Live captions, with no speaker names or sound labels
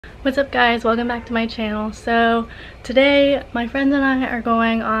What's up guys, welcome back to my channel. So today my friends and I are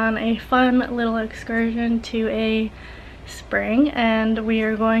going on a fun little excursion to a spring, and we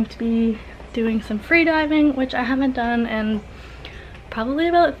are going to be doing some free diving, which I haven't done in probably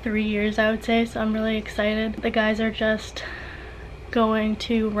about 3 years, I would say, so I'm really excited. The guys are just going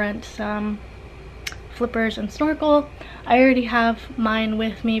to rent some flippers and snorkel. I already have mine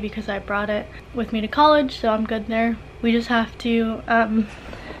with me because I brought it with me to college, so I'm good there. We just have to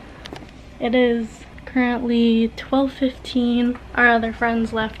it is currently 12:15. Our other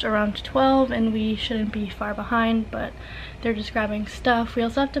friends left around 12 and we shouldn't be far behind, but they're just grabbing stuff. We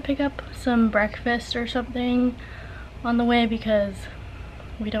also have to pick up some breakfast or something on the way because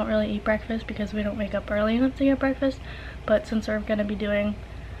we don't really eat breakfast because we don't wake up early enough to get breakfast. But since we're gonna be doing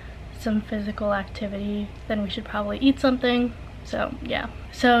some physical activity, then we should probably eat something. So yeah.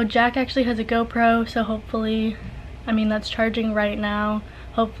 So Jack actually has a GoPro, so hopefully, I mean that's charging right now.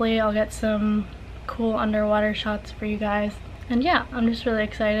 Hopefully I'll get some cool underwater shots for you guys. And yeah, I'm just really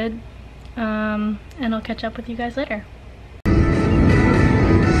excited. And I'll catch up with you guys later.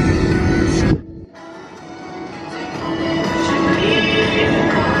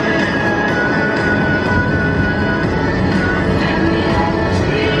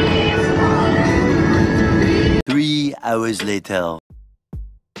 Three hours later.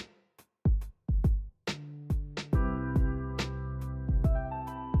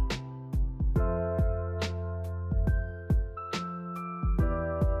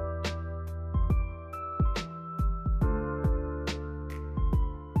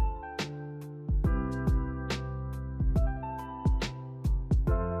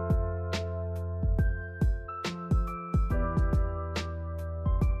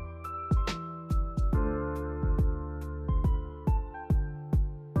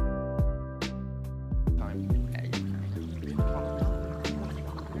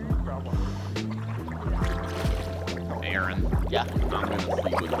 Aaron. Yeah. I'm gonna sleep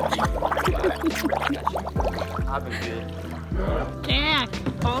with you. I've been good. Jack!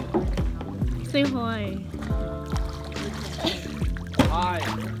 Huh? Say hi. Hi.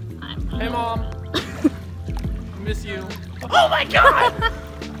 Hey, Mom. Miss you. Oh my god!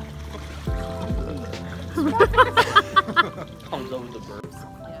 Comes over the burps.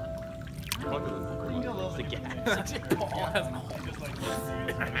 Yeah. The gas. Paul has an hole just like this.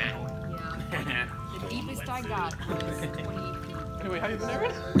 Yeah. The deepest I got was 20 feet. Anyway, how you been,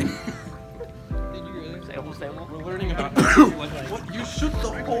 Aaron? Did you really? Sample. We're learning about what? You shoot the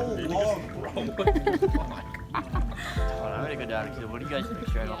whole log, bro. I'm gonna go down and kill. What do you guys make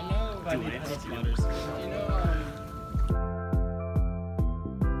sure I don't do it? You know,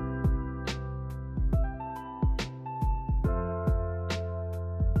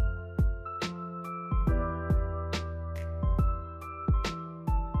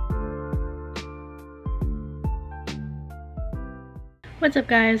 What's up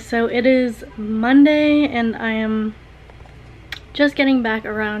guys? So it is Monday and I am just getting back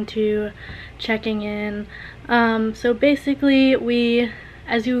around to checking in. So basically we,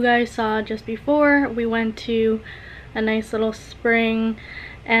 as you guys saw just before, we went to a nice little spring,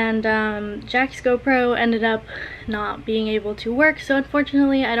 and Jack's GoPro ended up not being able to work, so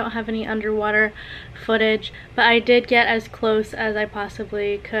unfortunately I don't have any underwater footage, but I did get as close as I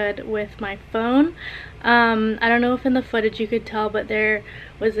possibly could with my phone. I don't know if in the footage you could tell, but there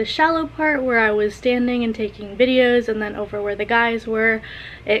was a shallow part where I was standing and taking videos, and then over where the guys were,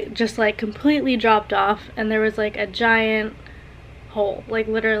 it just like completely dropped off and there was like a giant hole. Like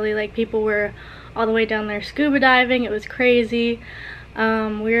literally, like people were all the way down there scuba diving. It was crazy.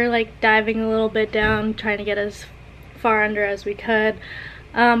 We were like diving a little bit down, trying to get as far under as we could.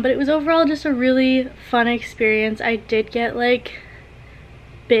 But it was overall just a really fun experience. I did get like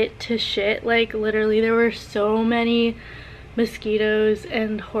bit to shit. Like literally there were so many mosquitoes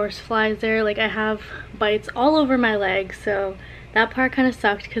and horseflies there. Like I have bites all over my legs, so that part kind of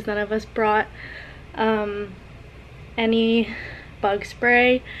sucked because none of us brought any bug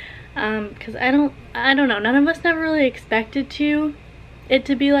spray, because I don't know, none of us never really expected it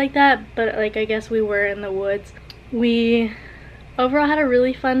to be like that, but like I guess we were in the woods. We overall had a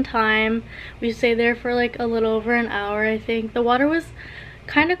really fun time. We stayed there for like a little over an hour, I think. The water was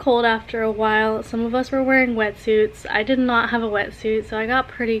kind of cold after a while. Some of us were wearing wetsuits. I did not have a wetsuit, so I got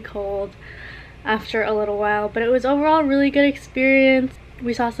pretty cold after a little while, but it was overall a really good experience.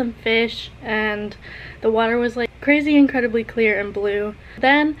 We saw some fish and the water was like crazy incredibly clear and blue.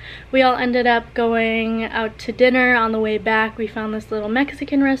 Then we all ended up going out to dinner. On the way back we found this little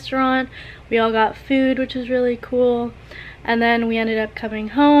Mexican restaurant. We all got food, which was really cool, and then we ended up coming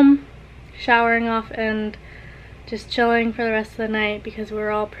home, showering off, and just chilling for the rest of the night because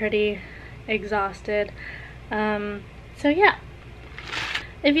we're all pretty exhausted. So yeah.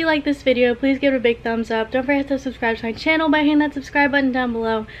 If you like this video, please give it a big thumbs up. Don't forget to subscribe to my channel by hitting that subscribe button down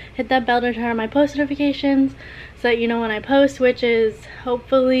below. Hit that bell to turn on my post notifications so that you know when I post, which is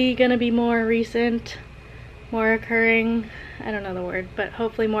hopefully gonna be more recent, more occurring. I don't know the word, but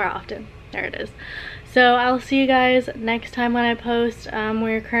hopefully more often. There it is. So I'll see you guys next time when I post.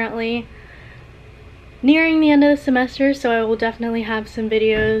 We're currently nearing the end of the semester, so I will definitely have some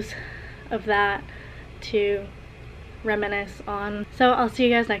videos of that to reminisce on. So I'll see you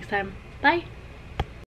guys next time. Bye!